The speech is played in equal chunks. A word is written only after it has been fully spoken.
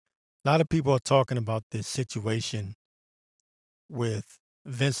A lot of people are talking about this situation with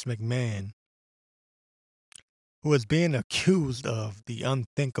Vince McMahon, who is being accused of the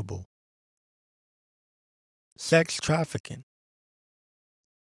unthinkable sex trafficking.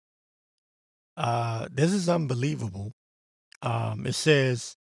 This is unbelievable. It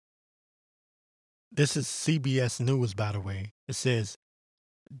says, this is CBS News, by the way. It says,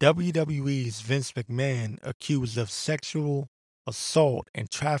 WWE's Vince McMahon accused of sexual assault and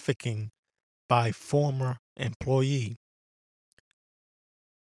trafficking by former employee.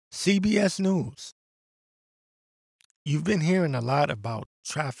 CBS News. You've been hearing a lot about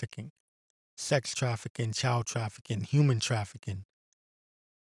trafficking, sex trafficking, child trafficking, human trafficking.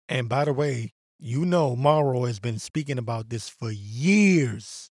 And by the way, you know Morrow has been speaking about this for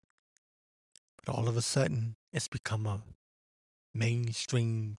years. But all of a sudden, it's become a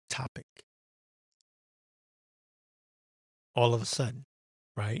mainstream topic. All of a sudden,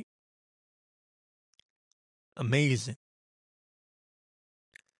 right? Amazing.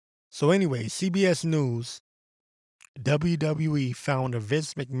 So anyway, CBS News, WWE founder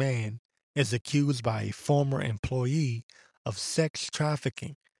Vince McMahon is accused by a former employee of sex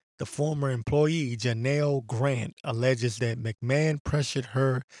trafficking. The former employee, Janelle Grant, alleges that McMahon pressured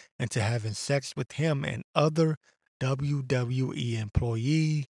her into having sex with him and other WWE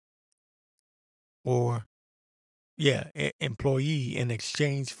employee employee in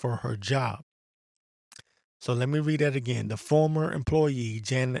exchange for her job. So let me read that again. The former employee,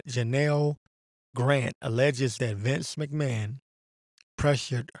 Janelle Grant, alleges that Vince McMahon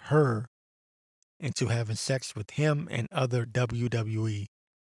pressured her into having sex with him and other WWE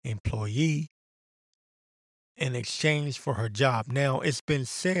employee in exchange for her job. Now, it's been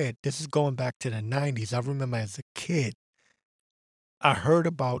said, this is going back to the 90s. I remember as a kid, I heard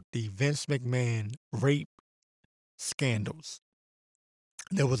about the Vince McMahon rape scandals.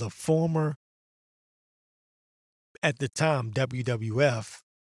 There was a former, at the time, WWF,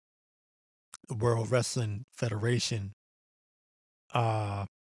 the World Wrestling Federation,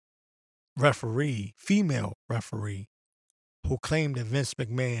 referee, female referee, who claimed that Vince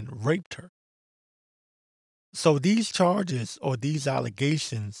McMahon raped her. So these charges or these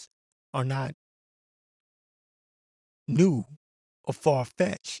allegations are not new or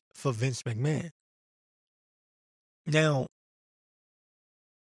far-fetched for Vince McMahon. Now,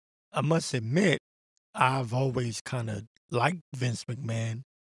 I must admit, I've always kind of liked Vince McMahon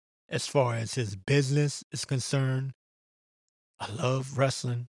as far as his business is concerned. I love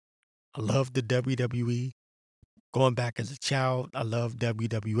wrestling. I love the WWE. Going back as a child, I love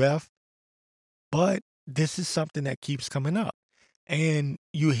WWF. But this is something that keeps coming up. And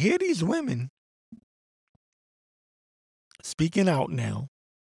you hear these women speaking out now.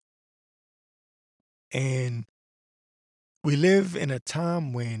 And we live in a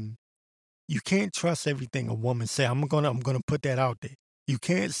time when you can't trust everything a woman say. I'm gonna put that out there. You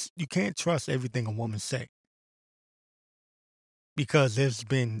can't trust everything a woman say. Because there's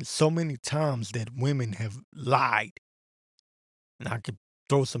been so many times that women have lied. And I could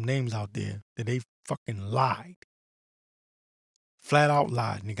throw some names out there that they fucking lied. Flat out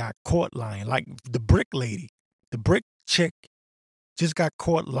lied, and they got caught lying. Like the brick lady. The brick chick just got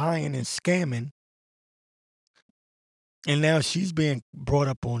caught lying and scamming. And now she's being brought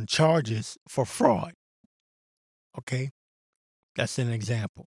up on charges for fraud. Okay? That's an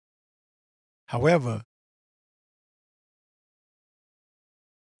example. However,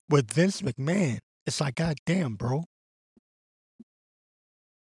 with Vince McMahon, it's like, God damn, bro.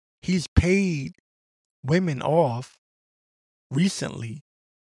 He's paid women off recently.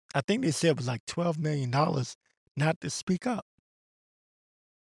 I think they said it was like $12 million not to speak up.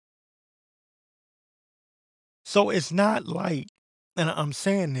 So it's not like, and I'm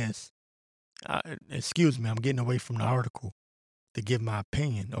saying this, excuse me, I'm getting away from the article to give my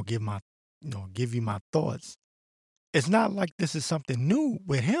opinion or give you my thoughts. It's not like this is something new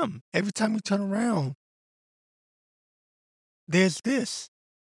with him. Every time you turn around, there's this.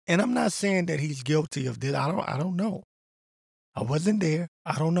 And I'm not saying that he's guilty of this. I don't know. I wasn't there.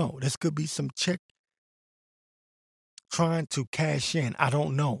 I don't know. This could be some chick trying to cash in. I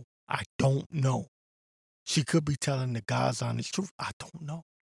don't know. I don't know. She could be telling the God's honest truth. I don't know.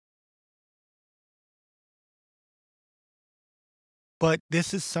 But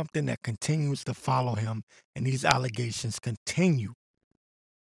this is something that continues to follow him, and these allegations continue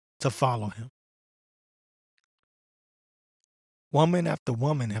to follow him. Woman after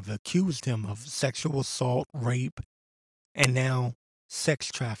woman have accused him of sexual assault, rape, and now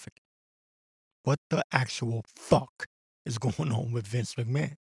sex trafficking. What the actual fuck is going on with Vince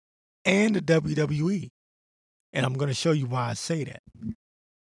McMahon and the WWE? And I'm going to show you why I say that.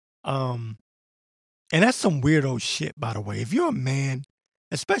 Um, and that's some weirdo shit, by the way. If you're a man,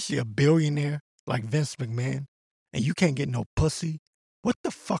 especially a billionaire like Vince McMahon, and you can't get no pussy, what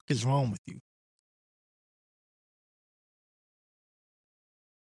the fuck is wrong with you?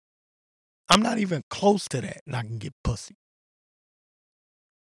 I'm not even close to that, and I can get pussy.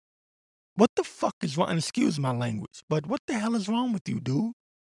 What the fuck is wrong? And excuse my language, but what the hell is wrong with you, dude?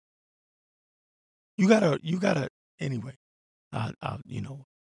 You gotta. Anyway, you know,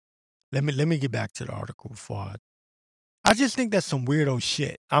 let me get back to the article before I just think that's some weirdo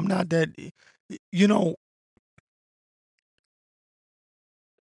shit. I'm not that, you know,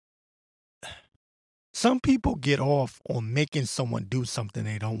 some people get off on making someone do something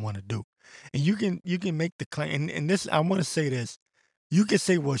they don't want to do. And you can make the claim and this I want to say this. You can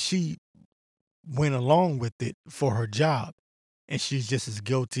say, well, she went along with it for her job and she's just as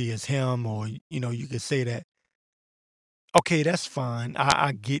guilty as him, or you could say that. Okay, that's fine.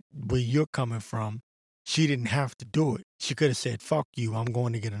 I get where you're coming from. She didn't have to do it. She could have said, fuck you, I'm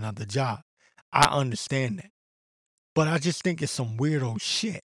going to get another job. I understand that. But I just think it's some weirdo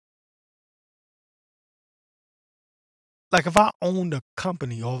shit. Like if I owned a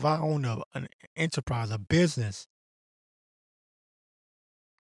company or if I owned an enterprise, a business,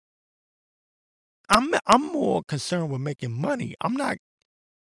 I'm more concerned with making money. I'm not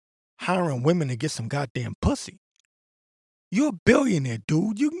hiring women to get some goddamn pussy. You're a billionaire,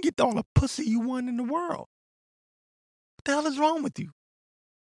 dude. You can get all the pussy you want in the world. What the hell is wrong with you?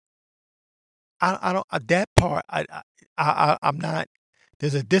 I don't that part. I'm not.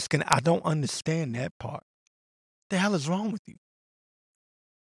 There's a disconnect. I don't understand that part. The hell is wrong with you?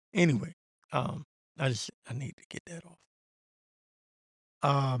 Anyway, um, I need to get that off.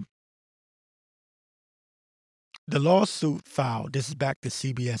 Um, the lawsuit filed. This is back to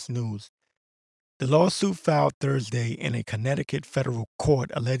CBS News. The lawsuit filed Thursday in a Connecticut federal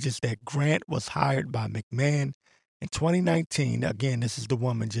court alleges that Grant was hired by McMahon in 2019. Again, this is the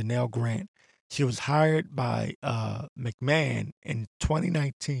woman, Janelle Grant. She was hired by McMahon in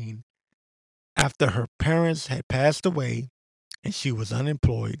 2019 after her parents had passed away and she was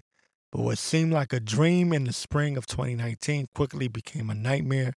unemployed. But what seemed like a dream in the spring of 2019 quickly became a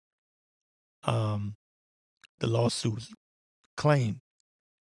nightmare. Um, the lawsuit claimed.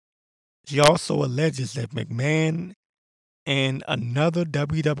 She also alleges that McMahon and another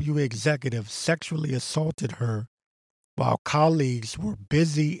WWE executive sexually assaulted her while colleagues were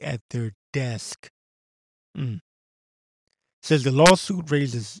busy at their desk. Says the lawsuit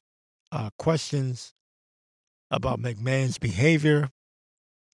raises questions about McMahon's behavior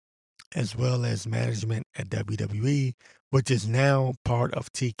as well as management at WWE, which is now part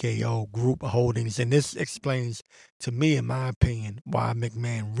of TKO Group Holdings. And this explains to me, in my opinion, why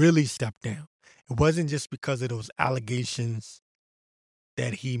McMahon really stepped down. It wasn't just because of those allegations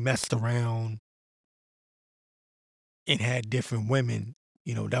that he messed around and had different women.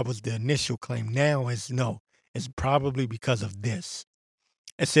 That was the initial claim. Now it's probably because of this.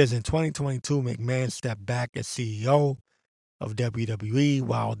 It says in 2022, McMahon stepped back as CEO of WWE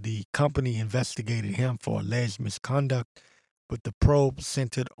while the company investigated him for alleged misconduct, but the probe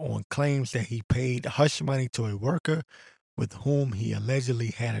centered on claims that he paid hush money to a worker with whom he allegedly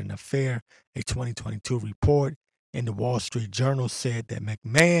had an affair. A 2022 report in the Wall Street Journal said that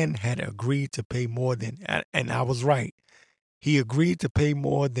McMahon had agreed to pay more than, and I was right, he agreed to pay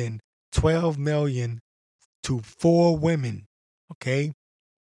more than $12 million to 4 women. Okay.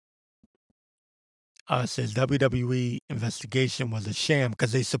 Says WWE investigation was a sham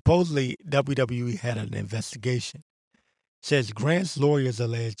because they supposedly WWE had an investigation. Says Grant's lawyers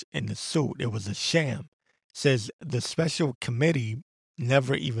alleged in the suit it was a sham. Says the special committee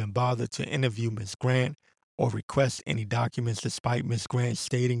never even bothered to interview Ms. Grant or request any documents despite Ms. Grant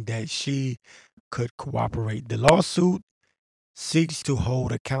stating that she could cooperate. The lawsuit seeks to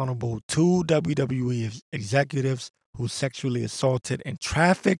hold accountable 2 WWE executives who sexually assaulted and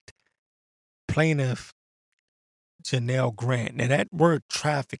trafficked plaintiff Janelle Grant. Now that word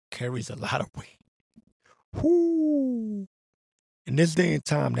traffic carries a lot of weight. Whoo! In this day and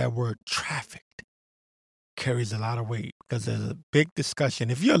time, that word trafficked carries a lot of weight because there's a big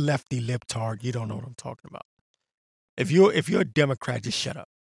discussion. If you're a lefty libtard, you don't know what I'm talking about. If you're a Democrat, just shut up.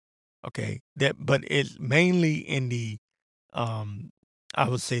 Okay. But it's mainly in the I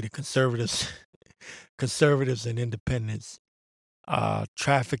would say the conservatives conservatives and independents,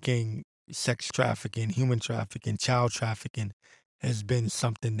 trafficking, sex trafficking, human trafficking, child trafficking has been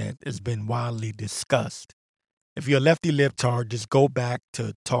something that has been widely discussed. If you're a lefty libtard, just go back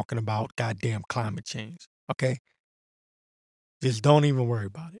to talking about goddamn climate change. Okay? Just don't even worry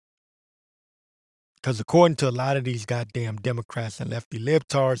about it. Because according to a lot of these goddamn Democrats and lefty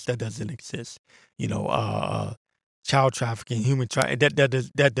libtards, that doesn't exist. You know, child trafficking, human trafficking,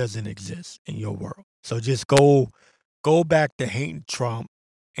 that doesn't exist in your world. So just go back to hating Trump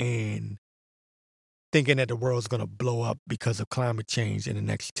and thinking that the world's gonna blow up because of climate change in the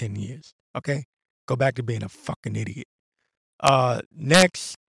next 10 years. Okay? Go back to being a fucking idiot.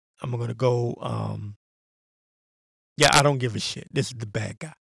 Next, I'm gonna go yeah, I don't give a shit. This is the bad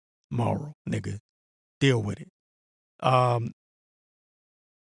guy. Moral, nigga. Deal with it.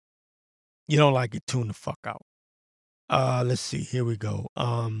 You don't like it, tune the fuck out. Let's see. Here we go.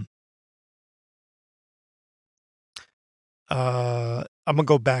 I'm gonna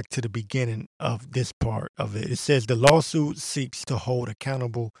go back to the beginning of this part of it. It says the lawsuit seeks to hold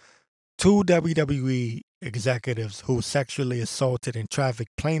accountable two WWE executives who sexually assaulted and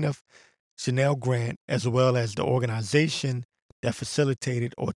trafficked plaintiff Chanel Grant, as well as the organization that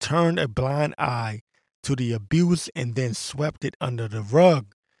facilitated or turned a blind eye to the abuse and then swept it under the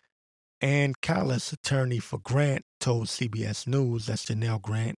rug. Ann Callis, attorney for Grant, told CBS News, that's Chanel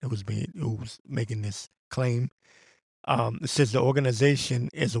Grant, who was making this claim. It says the organization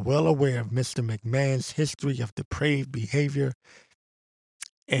is well aware of Mr. McMahon's history of depraved behavior,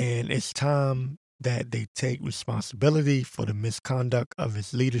 and it's time that they take responsibility for the misconduct of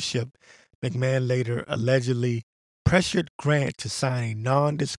his leadership. McMahon later allegedly pressured Grant to sign a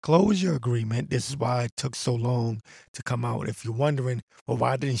non-disclosure agreement. This is why it took so long to come out. If you're wondering, well,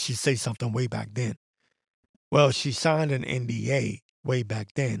 why didn't she say something way back then? Well, she signed an NDA way back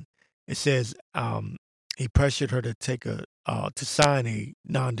then. It says he pressured her to to sign a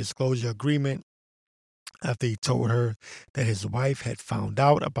non-disclosure agreement after he told her that his wife had found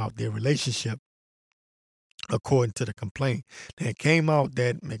out about their relationship, according to the complaint. Then it came out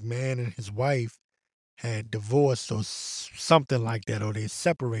that McMahon and his wife had divorced or something like that, or they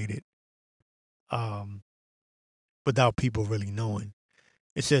separated without people really knowing.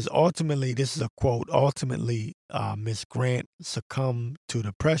 It says ultimately, this is a quote, ultimately, Miss Grant succumbed to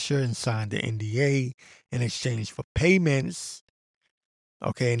the pressure and signed the NDA in exchange for payments.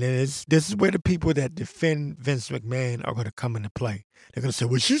 Okay, and then this is where the people that defend Vince McMahon are going to come into play. They're going to say,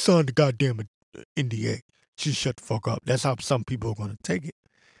 well, she signed the goddamn NDA. She shut the fuck up. That's how some people are going to take it.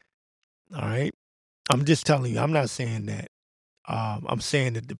 All right? I'm just telling you, I'm not saying that. I'm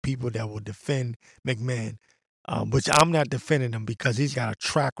saying that the people that will defend McMahon, which I'm not defending him because he's got a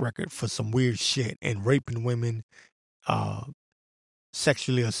track record for some weird shit and raping women,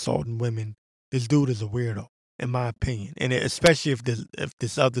 sexually assaulting women. This dude is a weirdo, in my opinion, and especially if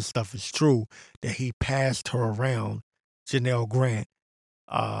this other stuff is true, that he passed her around, Janelle Grant,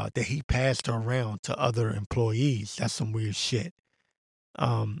 that he passed her around to other employees. That's some weird shit.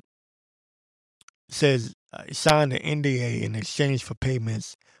 Says signed an NDA in exchange for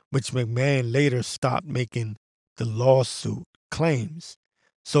payments, which McMahon later stopped making the lawsuit claims.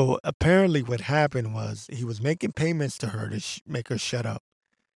 So apparently what happened was he was making payments to her to make her shut up,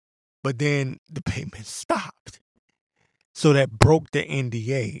 but then the payments stopped. So that broke the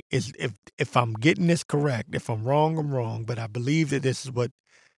NDA. Is if I'm getting this correct, if I'm wrong, I'm wrong, but I believe that this is what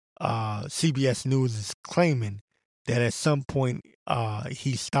CBS News is claiming, that at some point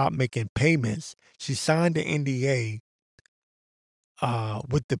he stopped making payments. She signed the NDA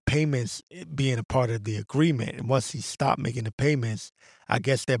with the payments being a part of the agreement. And once he stopped making the payments, I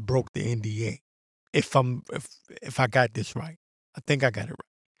guess that broke the NDA. If I got this right, I think I got it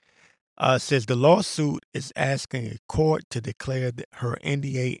right. Says the lawsuit is asking a court to declare her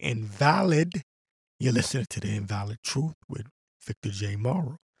NDA invalid. You're listening to the Invalid Truth with Victor J.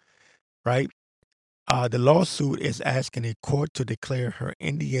 Morrow, right? The lawsuit is asking a court to declare her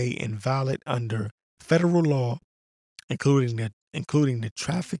NDA invalid under federal law, including the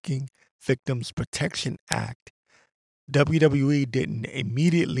Trafficking Victims Protection Act. WWE didn't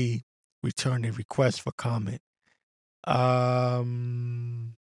immediately return a request for comment. I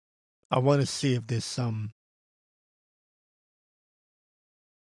want to see if there's some.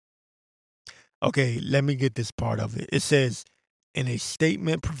 Okay, let me get this part of it. It says, in a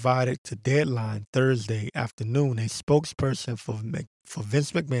statement provided to Deadline Thursday afternoon, a spokesperson for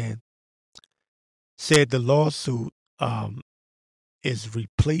Vince McMahon said the lawsuit is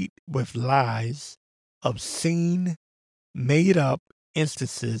replete with lies, obscene, made-up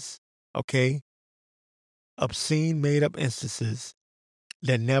instances, okay? Obscene, made-up instances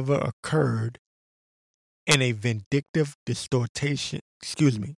that never occurred, and a vindictive distortion,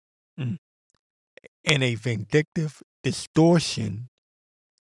 and a vindictive distortion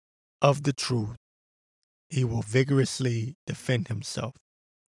of the truth. He will vigorously defend himself.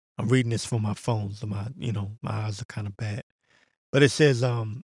 I'm reading this from my phone, so my eyes are kind of bad. But it says,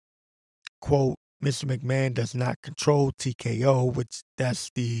 quote, Mr. McMahon does not control TKO, which that's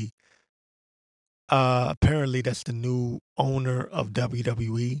the apparently that's the new owner of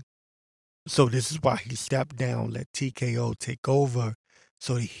WWE. So this is why he stepped down, let TKO take over,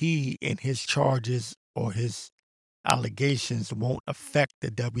 so that he and his charges or his allegations won't affect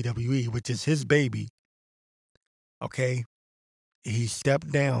the WWE, which is his baby. Okay, he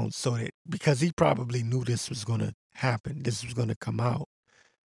stepped down so that because he probably knew this was going to happen, this was going to come out.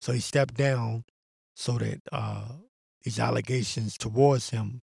 So he stepped down so that these allegations towards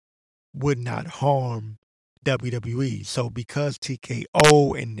him would not harm WWE. So because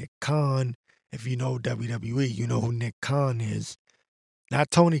TKO and Nick Khan, if you know WWE, you know who Nick Khan is.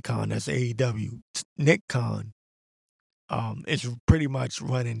 Not Tony Khan, that's AEW. Nick Khan is pretty much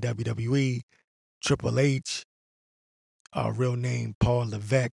running WWE. Triple H, real name Paul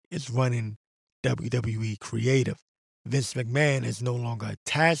Levesque, is running WWE Creative. Vince McMahon is no longer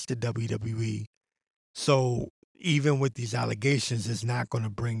attached to WWE. So even with these allegations, it's not going to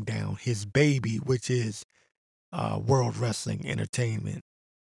bring down his baby, which is World Wrestling Entertainment,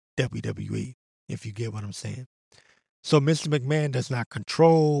 WWE, if you get what I'm saying. So Mr. McMahon does not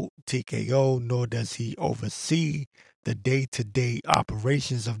control TKO, nor does he oversee the day-to-day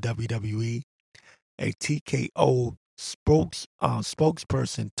operations of WWE. A TKO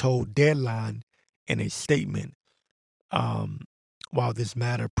spokesperson told Deadline in a statement, while this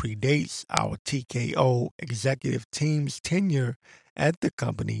matter predates our TKO executive team's tenure at the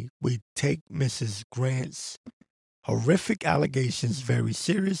company, we take Mrs. Grant's horrific allegations very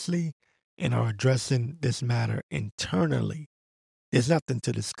seriously and are addressing this matter internally. There's nothing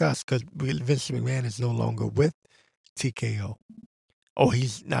to discuss because Vince McMahon is no longer with TKO. Oh,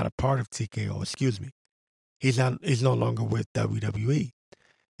 he's not a part of TKO, excuse me. He's no longer with WWE.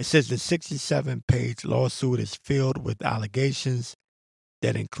 It says the 67-page lawsuit is filled with allegations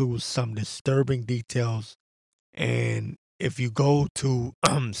that includes some disturbing details. And if you go to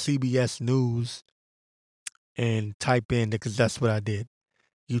CBS News and type in, because that's what I did,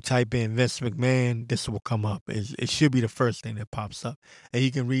 you type in Vince McMahon, this will come up. It should be the first thing that pops up. And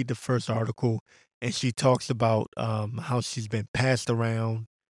you can read the first article, and she talks about how she's been passed around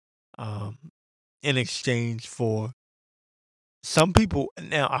in exchange for some people.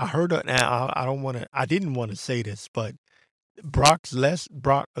 Now, I heard, I didn't want to say this, but Brock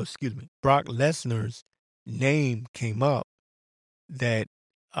Lesnar's name came up that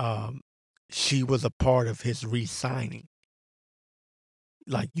she was a part of his re-signing.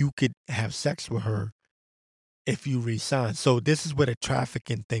 Like you could have sex with her if you re-sign. So this is where the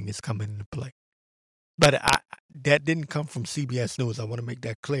trafficking thing is coming into play. But that didn't come from CBS News. I want to make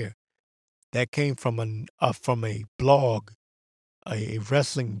that clear. That came from a blog, a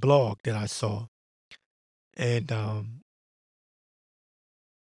wrestling blog that I saw. And I'm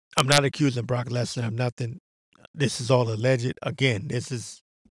not accusing Brock Lesnar of nothing. This is all alleged. Again, I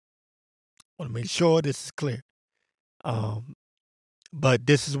want to make sure this is clear. But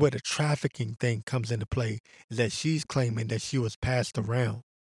this is where the trafficking thing comes into play, is that she's claiming that she was passed around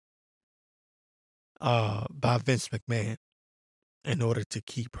by Vince McMahon in order to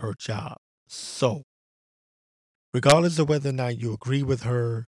keep her job. So, regardless of whether or not you agree with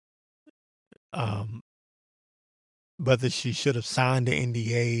her, whether she should have signed the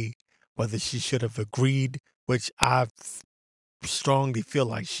NDA, whether she should have agreed, which I strongly feel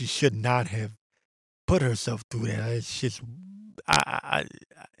like she should not have put herself through that. It's just, I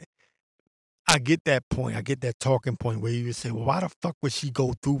get that point. I get that talking point where you would say, well, why the fuck would she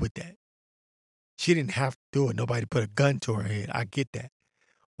go through with that? She didn't have to do it. Nobody put a gun to her head. I get that.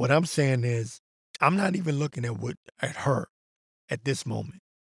 What I'm saying is, I'm not even looking at her at this moment.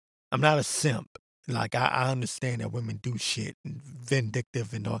 I'm not a simp. Like, I understand that women do shit and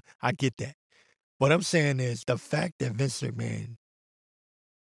vindictive and all. I get that. What I'm saying is the fact that Vince McMahon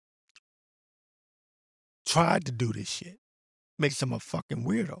tried to do this shit makes him a fucking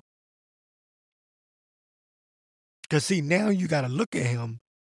weirdo. Because, see, now you got to look at him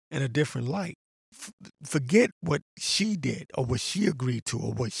in a different light. Forget what she did or what she agreed to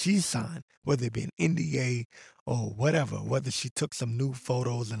or what she signed, whether it be an NDA or whatever, whether she took some new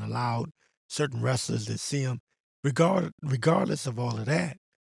photos and allowed certain wrestlers to see them. Regardless of all of that,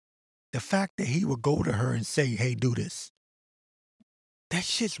 the fact that he would go to her and say, hey, do this, that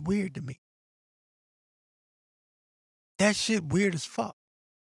shit's weird to me. That shit weird as fuck.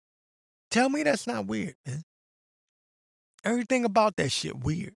 Tell me that's not weird, man. Everything about that shit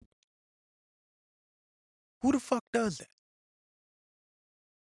weird. Who the fuck does that?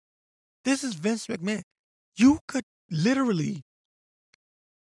 This is Vince McMahon. You could literally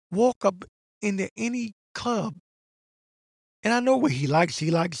walk up into any club, and I know what he likes. He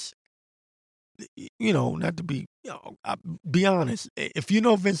likes not to be, be honest. If you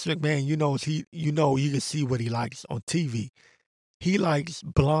know Vince McMahon, you can see what he likes on TV. He likes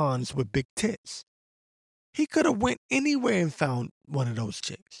blondes with big tits. He could have went anywhere and found one of those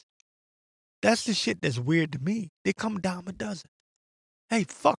chicks. That's the shit that's weird to me. They come dime a dozen. Hey,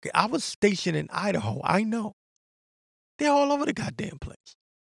 fuck it. I was stationed in Idaho. I know. They're all over the goddamn place.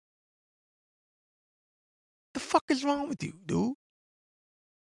 The fuck is wrong with you, dude?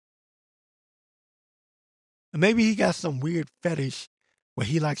 And maybe he got some weird fetish where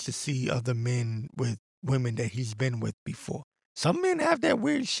he likes to see other men with women that he's been with before. Some men have that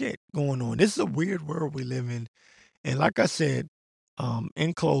weird shit going on. This is a weird world we live in. And like I said,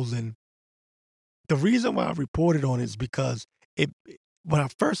 in closing, the reason why I reported on it is because when I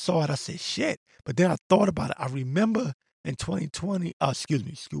first saw it, I said, shit. But then I thought about it. I remember in 2020,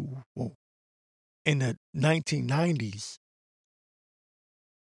 in the 1990s,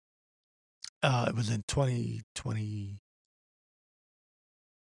 it was in 2020,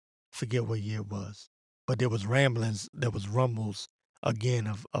 forget what year it was, but there was rumbles again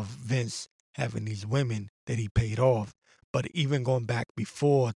of Vince having these women that he paid off. But even going back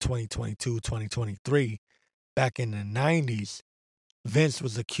before 2022, 2023, back in the 90s, Vince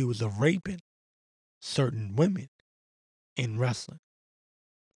was accused of raping certain women in wrestling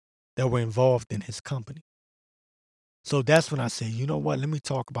that were involved in his company. So that's when I say, you know what, let me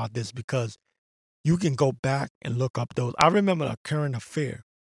talk about this, because you can go back and look up those. I remember A Current Affair.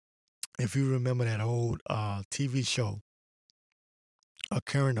 If you remember that old TV show, A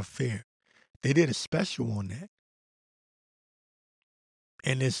Current Affair, they did a special on that.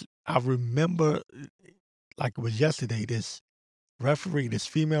 And I remember like it was yesterday, this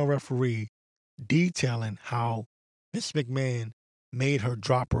female referee, detailing how Miss McMahon made her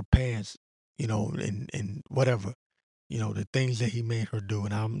drop her pants, and whatever, the things that he made her do.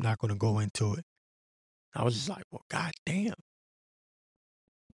 And I'm not going to go into it. I was just like, well, God damn.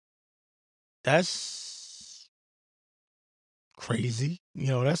 That's crazy.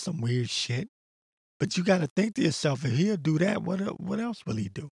 That's some weird shit. But you got to think to yourself, if he'll do that, what else will he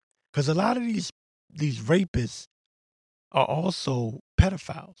do? Because a lot of these rapists are also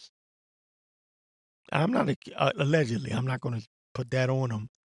pedophiles. I'm not allegedly. I'm not going to put that on them,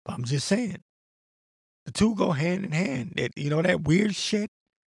 but I'm just saying the two go hand in hand. That weird shit.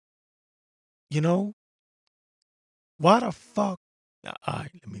 Why the fuck? All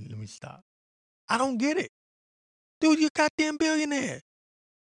right, let me stop. I don't get it, dude. You're a goddamn billionaire,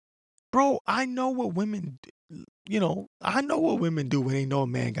 bro. I know what women. I know what women do when they know a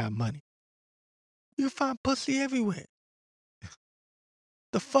man got money. You find pussy everywhere.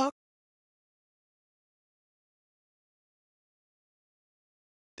 The fuck?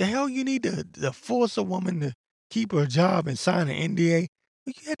 The hell you need to force a woman to keep her job and sign an NDA?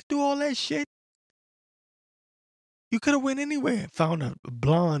 You had to do all that shit. You could have went anywhere and found a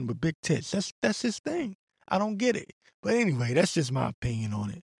blonde with big tits. That's his thing. I don't get it. But anyway, that's just my opinion on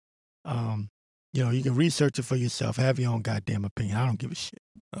it. You can research it for yourself. Have your own goddamn opinion. I don't give a shit.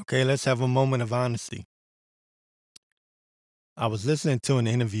 Okay, let's have a moment of honesty. I was listening to an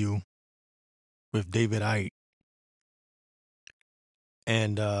interview with David Icke.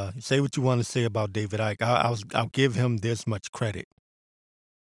 And say what you want to say about David Icke. I'll give him this much credit.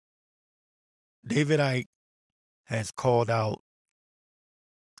 David Icke has called out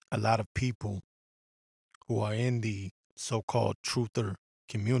a lot of people who are in the so-called truther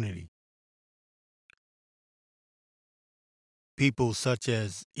community. People such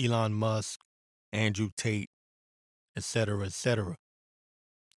as Elon Musk, Andrew Tate, etc., etc.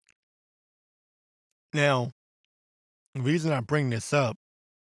 Now, the reason I bring this up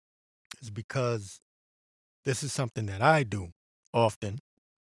is because this is something that I do often,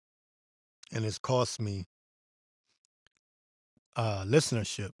 and it's cost me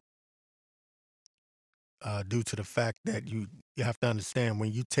listenership due to the fact that you have to understand,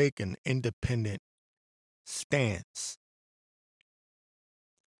 when you take an independent stance,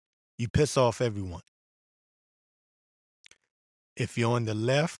 you piss off everyone. If you're on the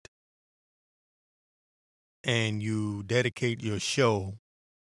left and you dedicate your show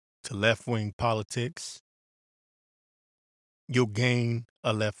to left-wing politics, you'll gain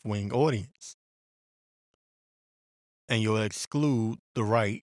a left-wing audience. And you'll exclude the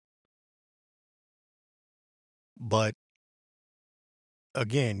right. But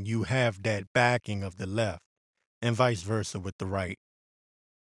again, you have that backing of the left, and vice versa with the right.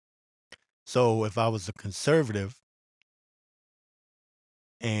 So if I was a conservative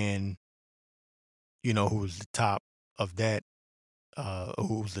and, who's the top of that,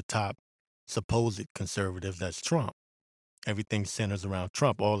 who's the top supposed conservative, that's Trump. Everything centers around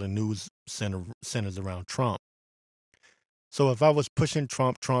Trump. All the news centers around Trump. So if I was pushing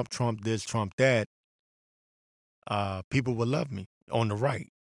Trump, Trump this, Trump that, people would love me on the right.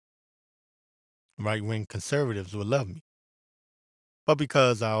 Right-wing conservatives would love me. But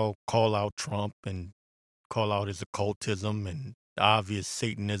because I'll call out Trump and call out his occultism and obvious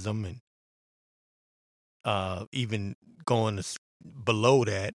Satanism and even going below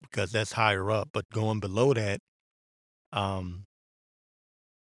that, because that's higher up, but going below that, um,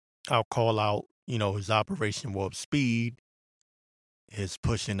 I'll call out, his Operation Warp Speed, his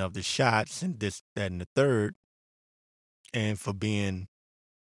pushing of the shots and this, that, and the third, and for being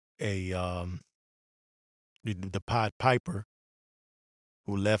a the Pied Piper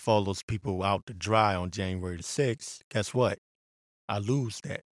who left all those people out to dry on January the 6th. Guess what? I lose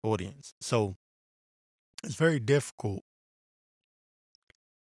that audience. So it's very difficult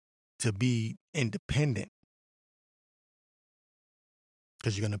to be independent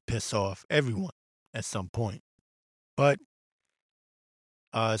because you're going to piss off everyone at some point. But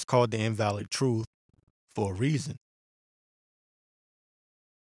it's called the invalid truth for a reason.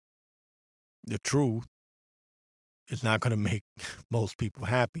 The truth is not going to make most people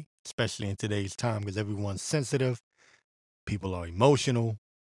happy, especially in today's time, because everyone's sensitive. People are emotional.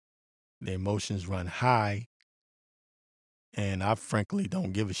 Their emotions run high. And I frankly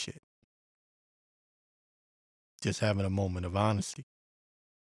don't give a shit. Just having a moment of honesty.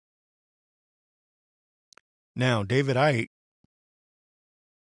 Now, David Icke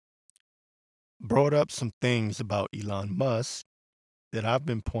brought up some things about Elon Musk that I've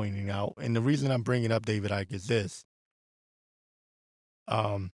been pointing out. And the reason I'm bringing up David Icke is this.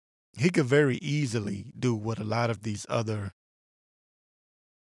 He could very easily do what a lot of these other,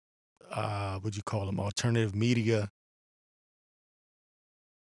 what you call them, alternative media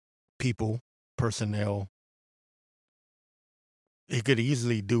people, personnel. He could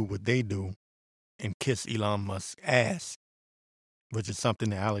easily do what they do and kiss Elon Musk's ass, which is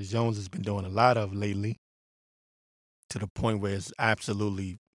something that Alex Jones has been doing a lot of lately, to the point where it's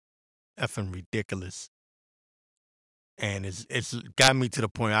absolutely effing ridiculous. And it's got me to the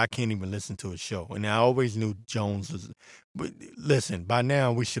point I can't even listen to his show. And I always knew Jones was, but listen, by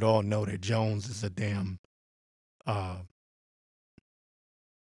now we should all know that Jones is a damn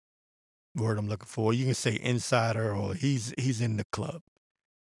word I'm looking for. You can say insider or he's in the club.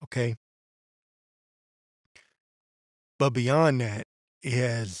 Okay. But beyond that, he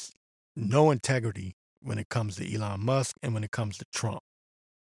has no integrity when it comes to Elon Musk and when it comes to Trump.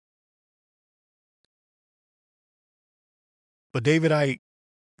 But David Icke,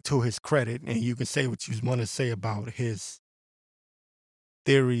 to his credit, and you can say what you want to say about his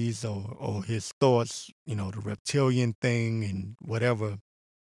theories or his thoughts, the reptilian thing and whatever,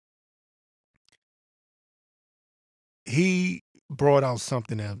 he brought out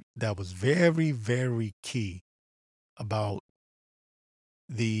something that was very, very key about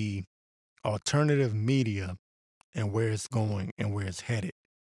the alternative media and where it's going and where it's headed.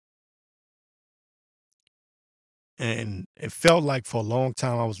 And it felt like for a long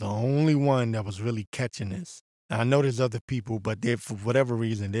time I was the only one that was really catching this. I know there's other people, but for whatever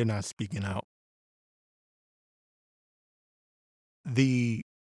reason, they're not speaking out.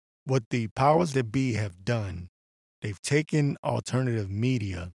 What the powers that be have done, they've taken alternative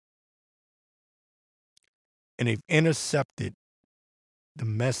media and they've intercepted the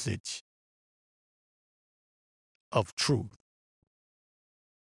message of truth.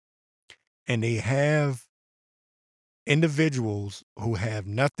 And they have individuals who have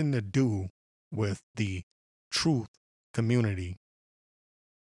nothing to do with the truth community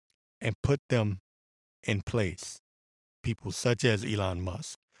and put them in place. People such as Elon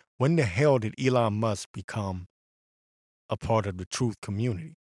Musk. When the hell did Elon Musk become a part of the truth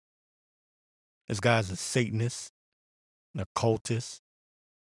community? This guy's a Satanist, an occultist,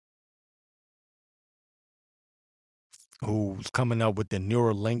 who's coming up with the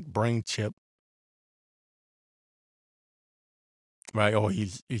Neuralink brain chip, right? Or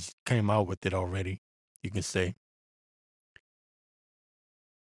he's came out with it already, you can say.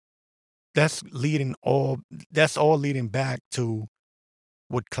 That's all leading back to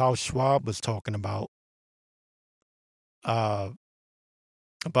what Klaus Schwab was talking about the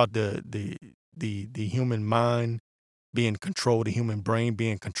human mind being controlled, the human brain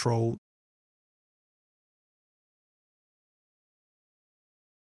being controlled.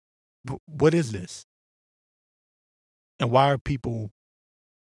 What is this? And why are people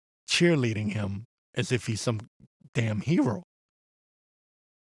cheerleading him as if he's some damn hero?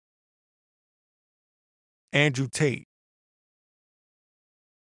 Andrew Tate.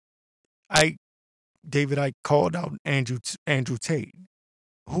 David Icke called out Andrew Tate.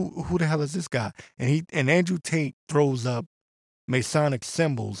 Who the hell is this guy? And Andrew Tate throws up Masonic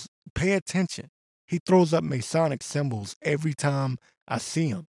symbols. Pay attention. He throws up Masonic symbols every time I see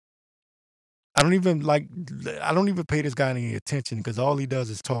him. I don't even pay this guy any attention because all he does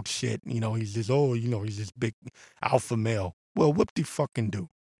is talk shit. He's just, he's this big alpha male. Well, whoop de fucking do.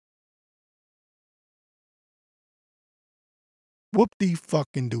 Whoop de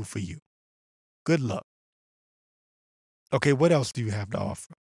fucking do for you. Good luck. Okay, what else do you have to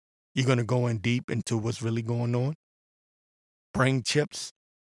offer? You're going to go in deep into what's really going on? Brain chips?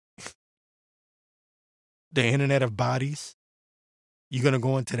 The Internet of Bodies? You're going to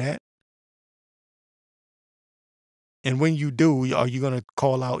go into that? And when you do, are you going to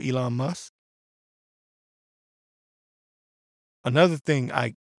call out Elon Musk? Another thing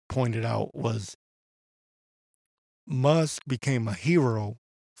I pointed out was Musk became a hero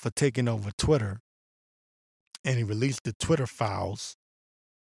for taking over Twitter, and he released the Twitter files,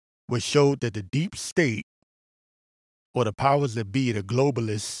 which showed that the deep state, or the powers that be, the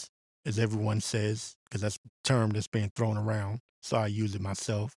globalists, as everyone says, because that's the term that's being thrown around, so I use it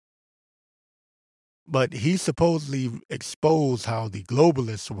myself. But he supposedly exposed how the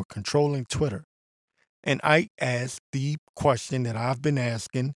globalists were controlling Twitter. And I asked the question that I've been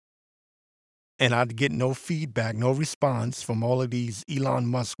asking, and I'd get no feedback, no response from all of these Elon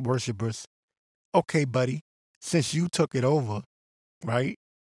Musk worshipers. Okay, buddy, since you took it over, right,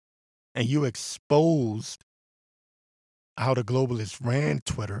 and you exposed how the globalists ran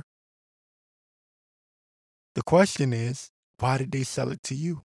Twitter, the question is, why did they sell it to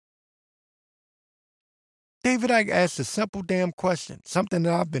you? David Icke asked a simple damn question, something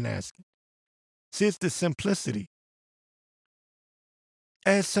that I've been asking. See, it's the simplicity.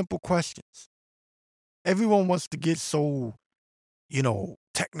 Ask simple questions. Everyone wants to get so,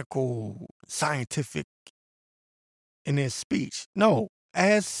 technical, scientific in their speech. No,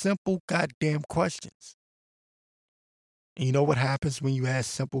 ask simple goddamn questions. And you know what happens when you ask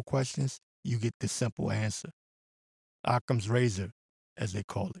simple questions? You get the simple answer. Occam's razor, as they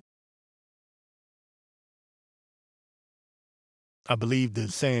call it. I believe the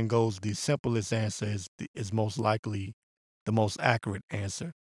saying goes, the simplest answer is most likely the most accurate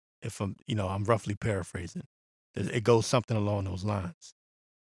answer. If I'm roughly paraphrasing. It goes something along those lines.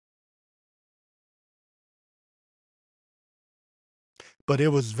 But it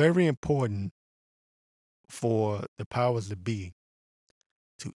was very important for the powers that be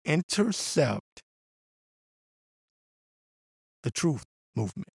to intercept the truth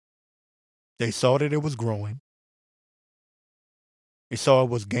movement. They saw that it was growing. They saw it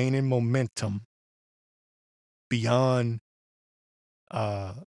was gaining momentum beyond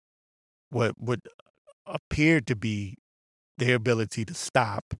what would appear to be their ability to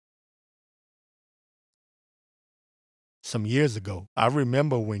stop. Some years ago, I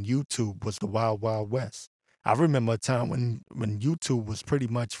remember when YouTube was the wild, wild west. I remember a time when YouTube was pretty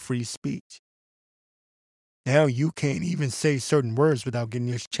much free speech. Now you can't even say certain words without getting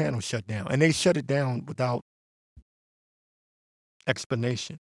your channel shut down. And they shut it down without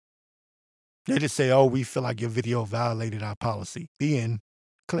explanation. They just say, oh, we feel like your video violated our policy. The end.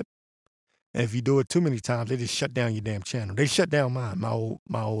 Clip. And if you do it too many times, they just shut down your damn channel. They shut down mine,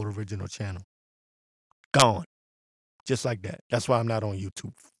 my old original channel. Gone. Just like that. That's why I'm not on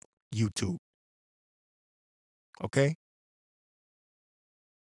YouTube. Okay?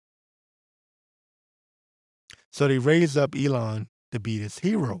 So they raise up Elon to be this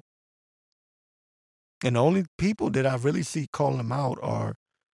hero. And the only people that I really see calling him out are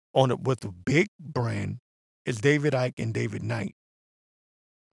on it with a big brand is David Icke and David Knight.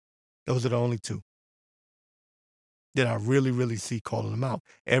 Those are the only two that I really, really see calling him out.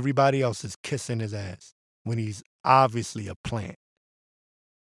 Everybody else is kissing his ass when he's obviously a plant.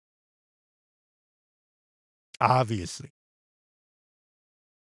 Obviously.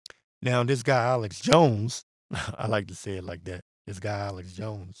 Now, this guy, Alex Jones, I like to say it like that. This guy, Alex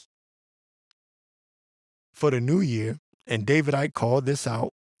Jones, for the new year, and David Icke called this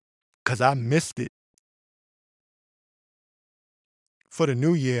out because I missed it. For the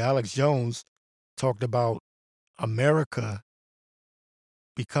new year, Alex Jones talked about America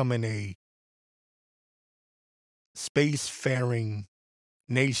becoming a spacefaring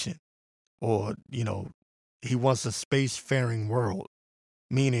nation, or, he wants a spacefaring world,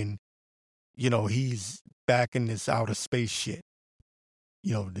 meaning, he's back in this outer space shit,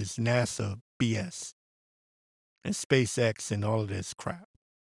 this NASA BS and SpaceX and all of this crap,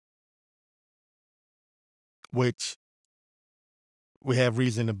 which we have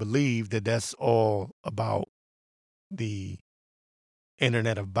reason to believe that that's all about the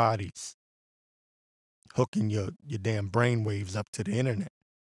Internet of Bodies. hooking your damn brain waves up to the internet,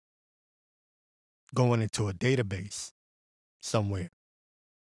 going into a database somewhere.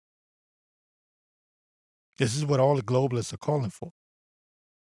 This is what all the globalists are calling for.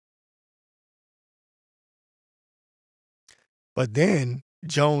 But then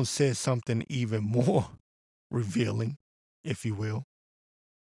Jones said something even more revealing, if you will.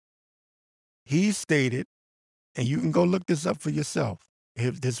 He stated, and you can go look this up for yourself.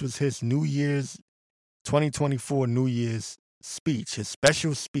 If this was his New Year's 2024 New Year's speech, his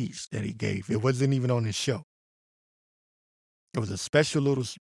special speech that he gave. It wasn't even on his show. It was a special little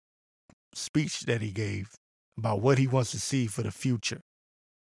speech that he gave about what he wants to see for the future.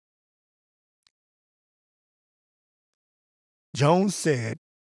 Jones said,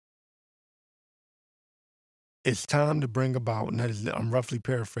 it's time to bring about, and I'm roughly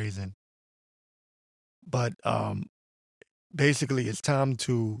paraphrasing, but basically it's time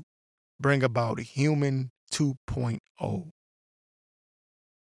to bring about human 2.0.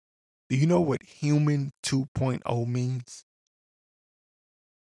 Do you know what human 2.0 means?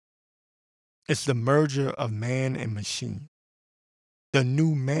 It's the merger of man and machine. The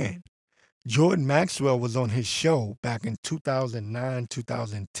new man. Jordan Maxwell was on his show back in 2009,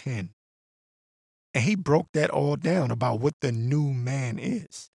 2010. And he broke that all down about what the new man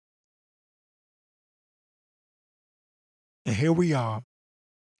is. And here we are,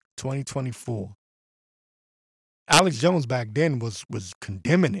 2024. Alex Jones back then was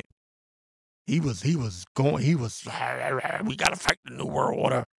condemning it. We gotta fight the New World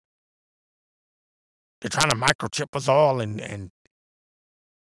Order. They're trying to microchip us all and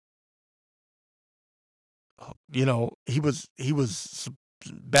he was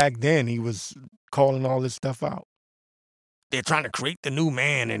back then he was calling all this stuff out. They're trying to create the new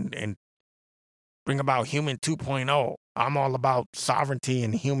man and bring about human 2.0. I'm all about sovereignty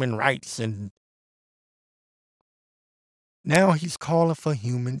and human rights, and now he's calling for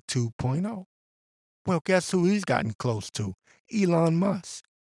human 2.0. Well, guess who he's gotten close to? Elon Musk,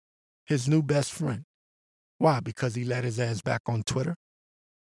 his new best friend. Why? Because he let his ass back on Twitter,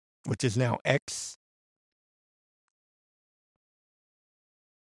 which is now X,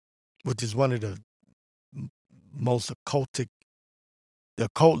 which is one of the most occultic. The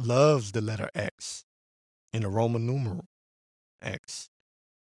occult loves the letter X in the Roman numeral X.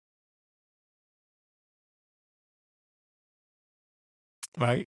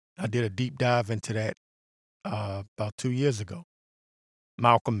 Right? I did a deep dive into that about 2 years ago.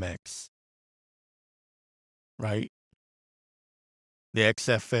 Malcolm X. Right? The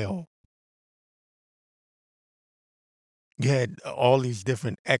XFL. You had all these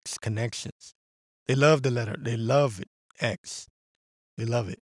different X connections. They love the letter. They love it. X. They love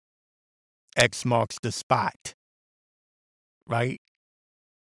it. X marks the spot. Right?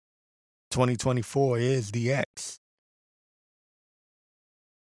 2024 is the X.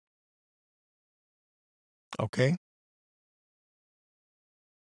 Okay?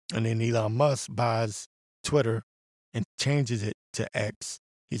 And then Elon Musk buys Twitter and changes it to X.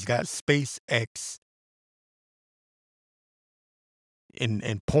 He's got SpaceX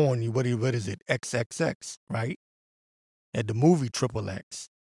and porn. What is it? XXX, right? At the movie Triple X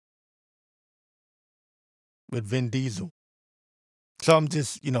with Vin Diesel. So I'm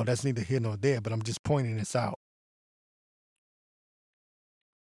just, that's neither here nor there, but I'm just pointing this out.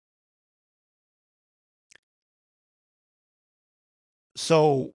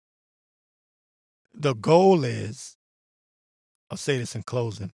 So the goal is, I'll say this in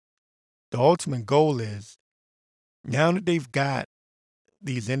closing, the ultimate goal is, now that they've got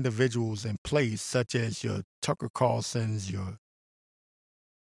these individuals in place, such as your Tucker Carlsons, your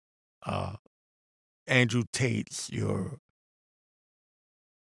Andrew Tates, your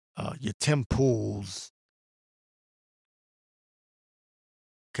Tim Pools,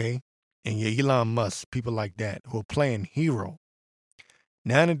 okay, and your Elon Musk, people like that who are playing hero.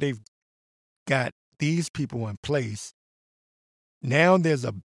 Now that they've got these people in place, now there's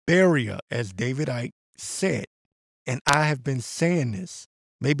a barrier, as David Icke said, and I have been saying this,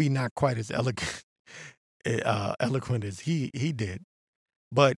 maybe not quite as eloquent as he did,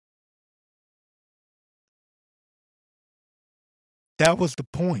 but that was the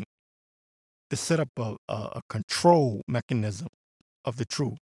point, to set up a control mechanism of the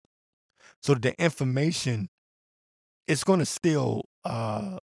truth, so that the information is going to still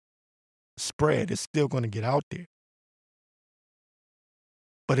spread. It's still going to get out there,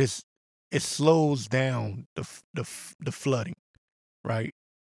 but it slows down the flooding, right?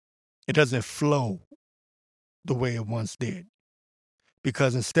 It doesn't flow the way it once did,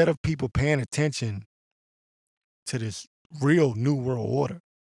 because instead of people paying attention to this real new world order,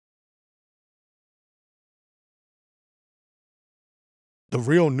 The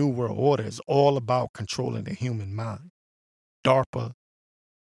real New World Order is all about controlling the human mind. DARPA,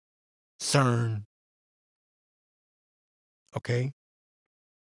 CERN, okay?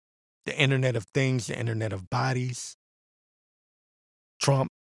 The Internet of Things, the Internet of Bodies.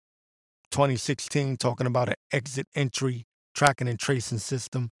 Trump, 2016, talking about an exit entry tracking and tracing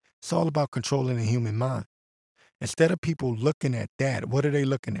system. It's all about controlling the human mind. Instead of people looking at that, what are they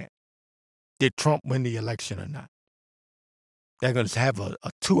looking at? Did Trump win the election or not? They're going to have a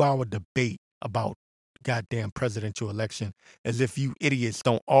 2-hour debate about goddamn presidential election as if you idiots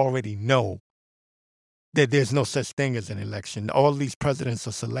don't already know that there's no such thing as an election. All these presidents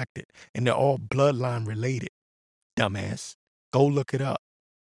are selected and they're all bloodline related. Dumbass. Go look it up.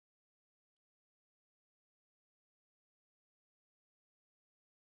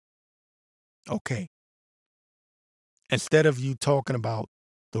 Okay. Instead of you talking about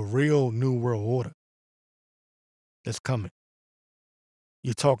the real New World Order that's coming,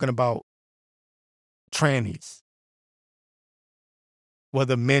 you're talking about trannies,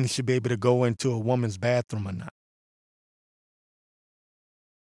 whether men should be able to go into a woman's bathroom or not,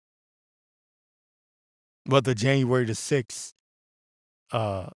 whether January the 6th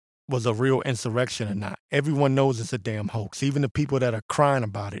was a real insurrection or not. Everyone knows it's a damn hoax. Even the people that are crying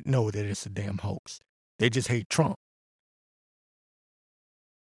about it know that it's a damn hoax. They just hate Trump.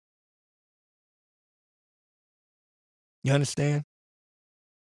 You understand?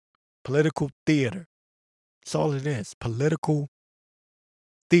 Political theater. That's all it is. Political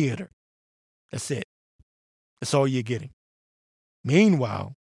theater. That's it. That's all you're getting.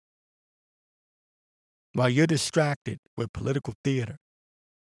 Meanwhile, while you're distracted with political theater,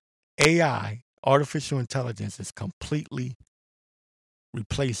 AI, artificial intelligence, is completely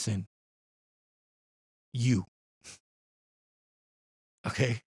replacing you.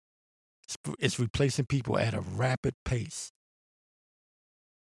 Okay? It's replacing people at a rapid pace.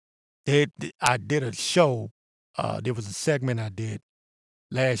 I did a show. There was a segment I did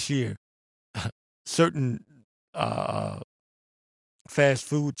last year. Certain fast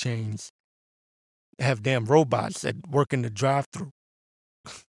food chains have damn robots that work in the drive-thru.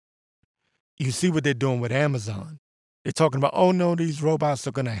 You see what they're doing with Amazon. They're talking about, oh no, these robots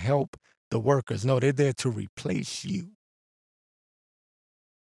are going to help the workers. No, they're there to replace you.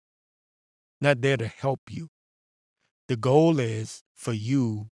 Not there to help you. The goal is for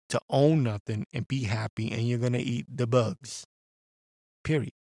you to own nothing and be happy, and you're going to eat the bugs.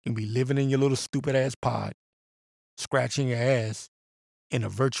 Period. You'll be living in your little stupid ass pod, scratching your ass in a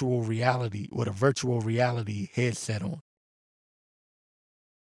virtual reality with a virtual reality headset on.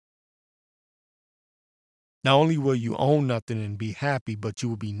 Not only will you own nothing and be happy, but you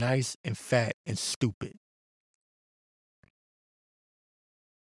will be nice and fat and stupid.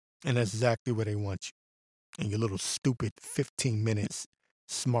 And that's exactly where they want you. In your little stupid 15 minutes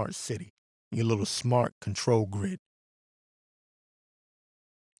smart city. Your little smart control grid.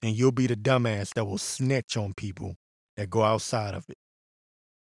 And you'll be the dumbass that will snitch on people that go outside of it.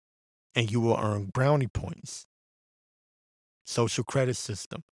 And you will earn brownie points. Social credit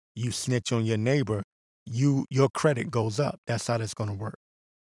system. You snitch on your neighbor, your credit goes up. That's how that's going to work.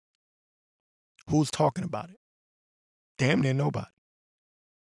 Who's talking about it? Damn near nobody.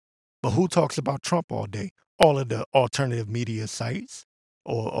 But who talks about Trump all day? All of the alternative media sites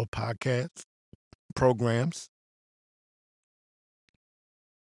or podcasts, programs.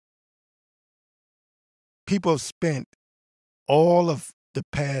 People have spent all of the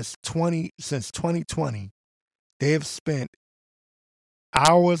past since 2020, they have spent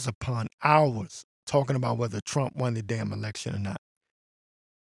hours upon hours talking about whether Trump won the damn election or not.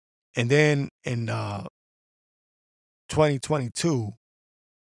 And then in 2022,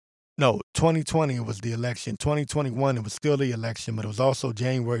 no, 2020 it was the election. 2021 it was still the election, but it was also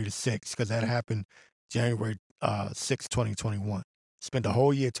January the 6th because that happened January 6th, 2021. Spent the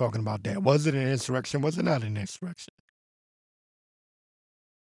whole year talking about that. Was it an insurrection? Was it not an insurrection?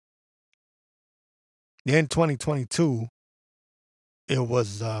 Then 2022, it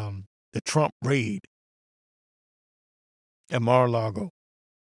was the Trump raid at Mar-a-Lago.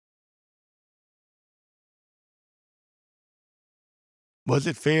 Was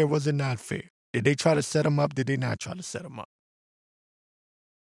it fair? Was it not fair? Did they try to set him up? Did they not try to set him up?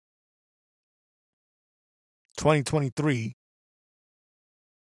 2023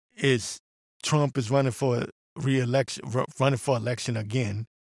 is Trump is running for re-election, running for election again.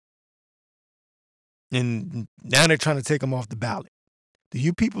 And now they're trying to take him off the ballot. Do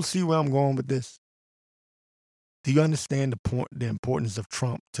you people see where I'm going with this? Do you understand the importance of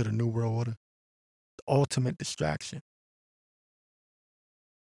Trump to the New World Order? The ultimate distraction.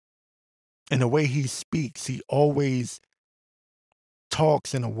 And the way he speaks, he always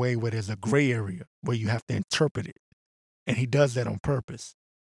talks in a way where there's a gray area where you have to interpret it. And he does that on purpose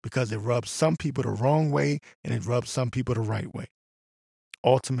because it rubs some people the wrong way and it rubs some people the right way.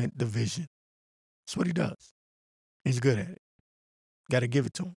 Ultimate division. That's what he does. He's good at it. Got to give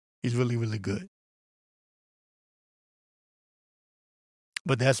it to him. He's really, really good.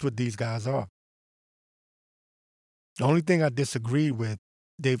 But that's what these guys are. The only thing I disagree with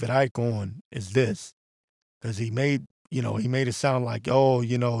David Icke on is this, because he made it sound like,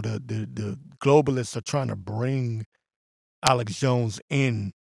 the globalists are trying to bring Alex Jones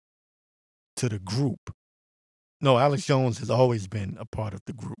in to the group. No, Alex Jones has always been a part of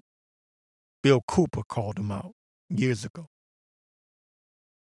the group. Bill Cooper called him out years ago.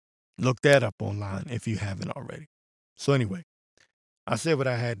 Look that up online if you haven't already. So anyway, I said what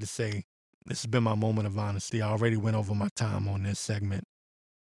I had to say. This has been my moment of honesty. I already went over my time on this segment.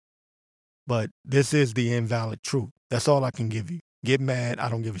 But this is the invalid truth. That's all I can give you. Get mad. I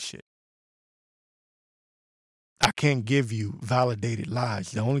don't give a shit. I can't give you validated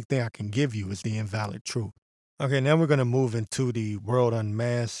lies. The only thing I can give you is the invalid truth. Okay, now we're going to move into the World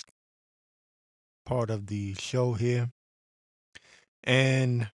Unmasked part of the show here.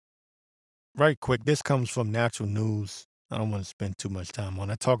 And right quick, this comes from Natural News. I don't want to spend too much time on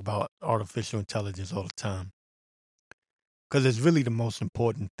it. I talk about artificial intelligence all the time because it's really the most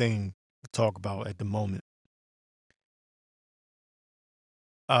important thing to talk about at the moment.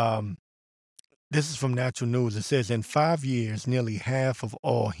 This is from Natural News. It says, in 5 years, nearly half of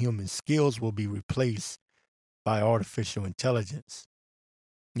all human skills will be replaced by artificial intelligence.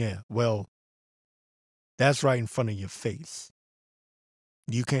 Yeah, well, that's right in front of your face.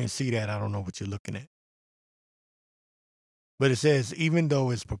 You can't see that. I don't know what you're looking at. But it says, even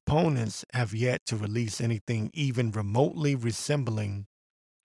though its proponents have yet to release anything even remotely resembling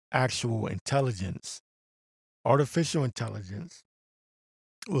actual intelligence, artificial intelligence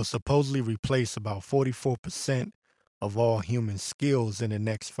will supposedly replace about 44% of all human skills in the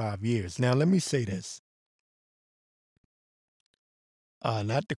next 5 years. Now, let me say this.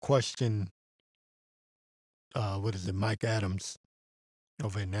 Not to question, Mike Adams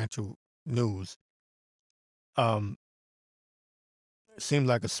over at Natural News. Seemed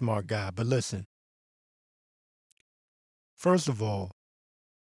like a smart guy, but listen. First of all,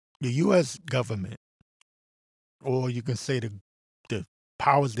 the U.S. government, or you can say the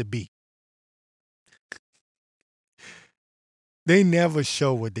powers that be, they never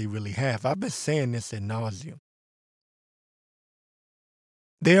show what they really have. I've been saying this ad nauseum.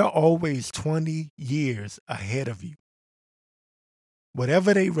 They're always 20 years ahead of you.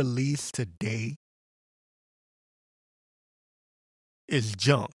 Whatever they release today is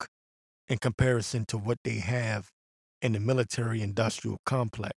junk in comparison to what they have in the military industrial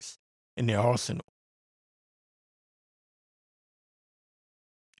complex in their arsenal.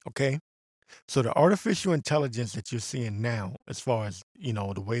 Okay? So the artificial intelligence that you're seeing now, as far as,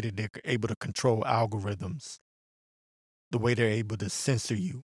 the way that they're able to control algorithms, the way they're able to censor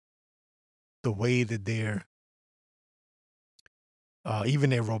you, the way that they're,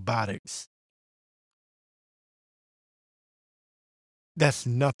 even their robotics, that's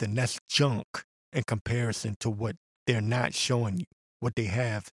nothing. That's junk in comparison to what they're not showing you, what they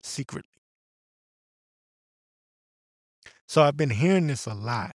have secretly. So I've been hearing this a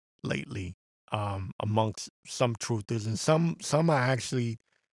lot lately, amongst some truthers, and some I actually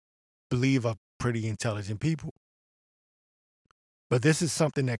believe are pretty intelligent people. But this is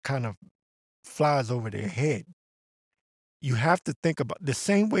something that kind of flies over their head. You have to think about the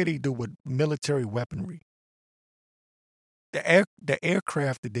same way they do with military weaponry. The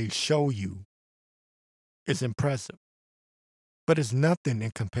aircraft that they show you is impressive, but it's nothing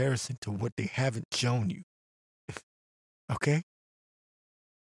in comparison to what they haven't shown you. Okay?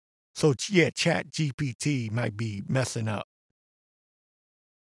 So yeah, Chat GPT might be messing up.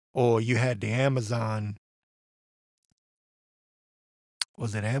 Or you had the Amazon,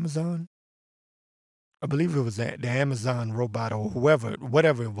 was it Amazon? I believe it was the Amazon robot or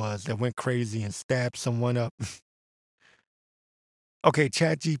whatever it was that went crazy and stabbed someone up. Okay,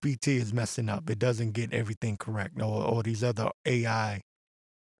 Chat GPT is messing up. It doesn't get everything correct. Or these other AI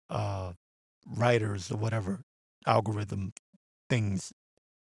writers or whatever algorithm things.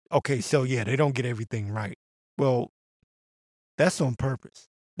 Okay, so yeah, they don't get everything right. Well, that's on purpose.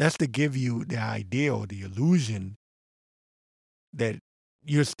 That's to give you the idea or the illusion that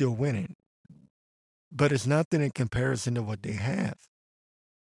you're still winning. But it's nothing in comparison to what they have.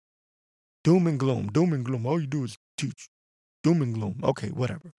 Doom and gloom, doom and gloom. All you do is teach doom and gloom. Okay,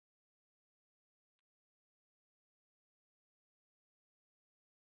 whatever.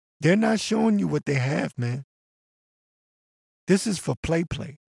 They're not showing you what they have, man. This is for play.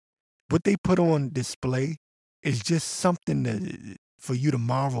 What they put on display is just something for you to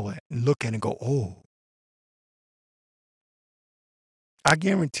marvel at and look at and go, oh. I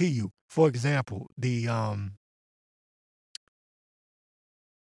guarantee you, for example, the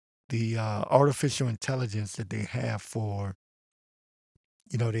artificial intelligence that they have for,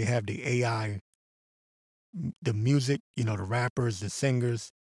 they have the AI, the music, the rappers, the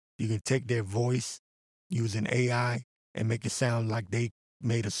singers. You can take their voice using AI and make it sound like they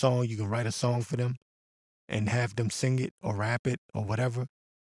made a song. You can write a song for them and have them sing it or rap it or whatever.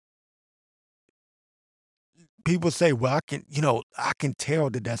 People say, well, I can tell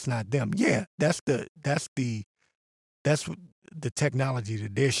that that's not them. Yeah, that's what the technology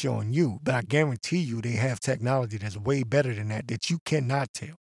that they're showing you. But I guarantee you they have technology that's way better than that you cannot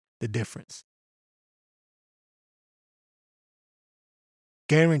tell the difference.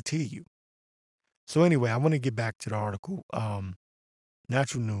 Guarantee you. So anyway, I want to get back to the article.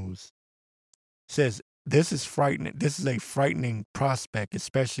 Natural News says this is frightening. This is a frightening prospect,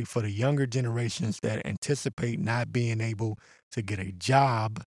 especially for the younger generations that anticipate not being able to get a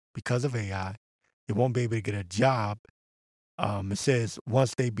job because of AI. They won't be able to get a job. It says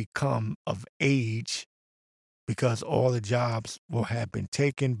once they become of age, because all the jobs will have been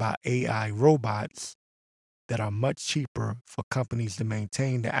taken by AI robots that are much cheaper for companies to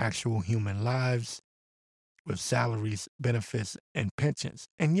maintain the actual human lives with salaries, benefits, and pensions.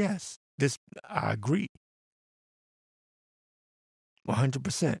 And yes, I agree.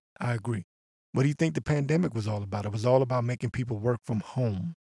 100%. I agree. What do you think the pandemic was all about? It was all about making people work from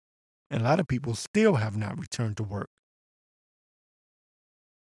home. And a lot of people still have not returned to work.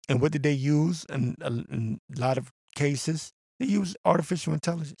 And what did they use in a lot of cases? They use artificial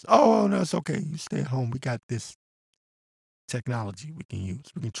intelligence. Oh, no, it's okay. You stay at home. We got this technology we can use.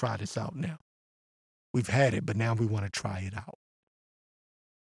 We can try this out now. We've had it, but now we want to try it out.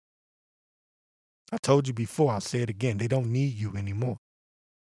 I told you before, I'll say it again. They don't need you anymore.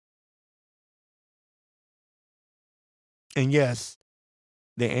 And yes,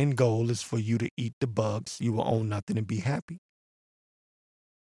 the end goal is for you to eat the bugs. You will own nothing and be happy.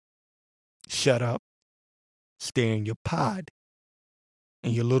 Shut up, stay in your pod.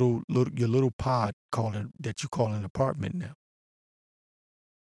 And your little pod that you call an apartment now.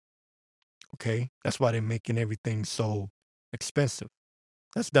 Okay? That's why they're making everything so expensive.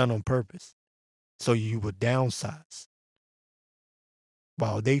 That's done on purpose. So you would downsize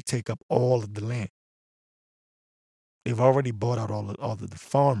while they take up all of the land. They've already bought out all of the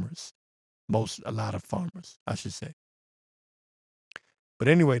farmers. A lot of farmers, I should say. But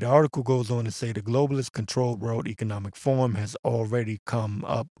anyway, the article goes on to say the globalist controlled World Economic Forum has already come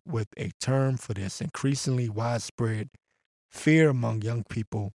up with a term for this increasingly widespread fear among young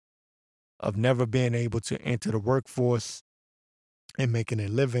people of never being able to enter the workforce and making a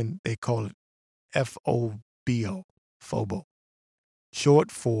living. They call it FOBO,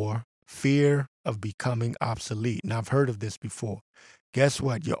 short for fear of becoming obsolete. Now, I've heard of this before. Guess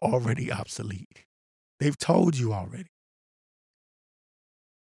what? You're already obsolete. They've told you already.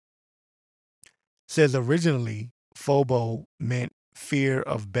 Says originally, FOBO meant fear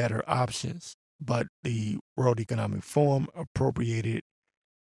of better options, but the World Economic Forum appropriated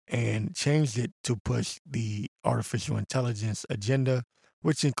and changed it to push the artificial intelligence agenda,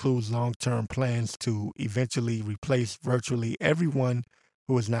 which includes long-term plans to eventually replace virtually everyone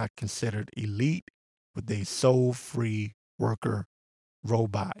who is not considered elite with a soul-free worker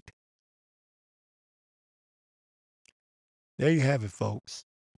robot. There you have it, folks.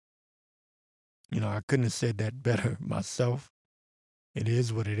 I couldn't have said that better myself. It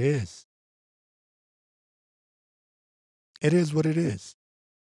is what it is. It is what it is.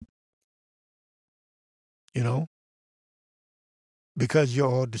 Because you're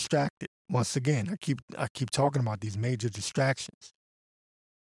all distracted. Once again, I keep talking about these major distractions.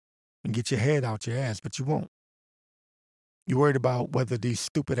 And get your head out your ass, but you won't. You're worried about whether these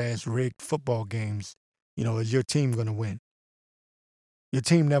stupid ass rigged football games, is your team going to win? Your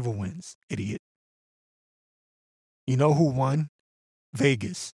team never wins, idiot. You know who won?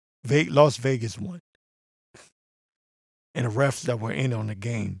 Vegas. Las Vegas won. And the refs that were in on the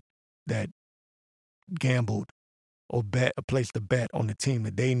game that gambled or placed a bet on the team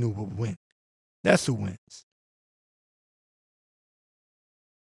that they knew would win. That's who wins.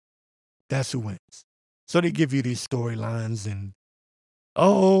 That's who wins. So they give you these storylines and,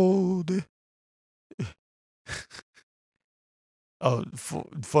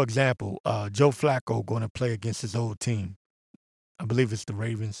 for example, Joe Flacco going to play against his old team. I believe it's the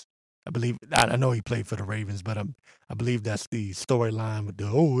Ravens. I know he played for the Ravens, but I believe that's the storyline with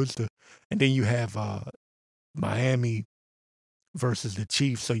and then you have Miami versus the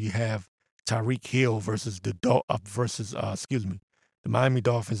Chiefs. So you have Tyreek Hill versus the Miami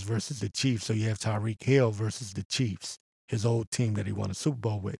Dolphins versus the Chiefs. So you have Tyreek Hill versus the Chiefs, his old team that he won a Super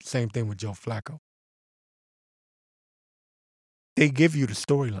Bowl with. Same thing with Joe Flacco. They give you the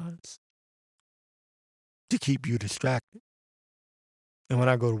storylines to keep you distracted. And when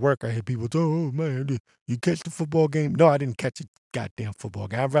I go to work, I hear people, oh, man, did you catch the football game? No, I didn't catch a goddamn football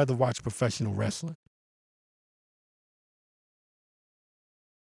game. I'd rather watch professional wrestling.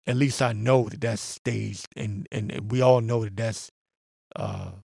 At least I know that that's staged, and we all know that that's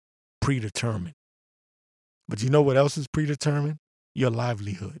predetermined. But you know what else is predetermined? Your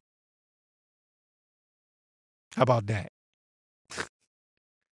livelihood. How about that?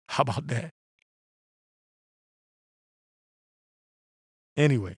 How about that?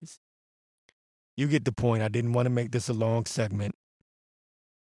 Anyways, you get the point. I didn't want to make this a long segment.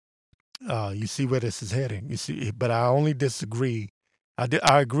 You see where this is heading. You see, but I only disagree.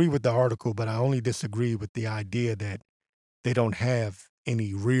 I agree with the article, but I only disagree with the idea that they don't have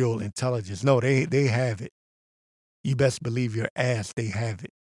any real intelligence. No, they have it. You best believe your ass they have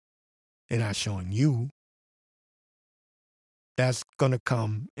it. They're not showing you. That's gonna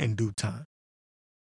come in due time.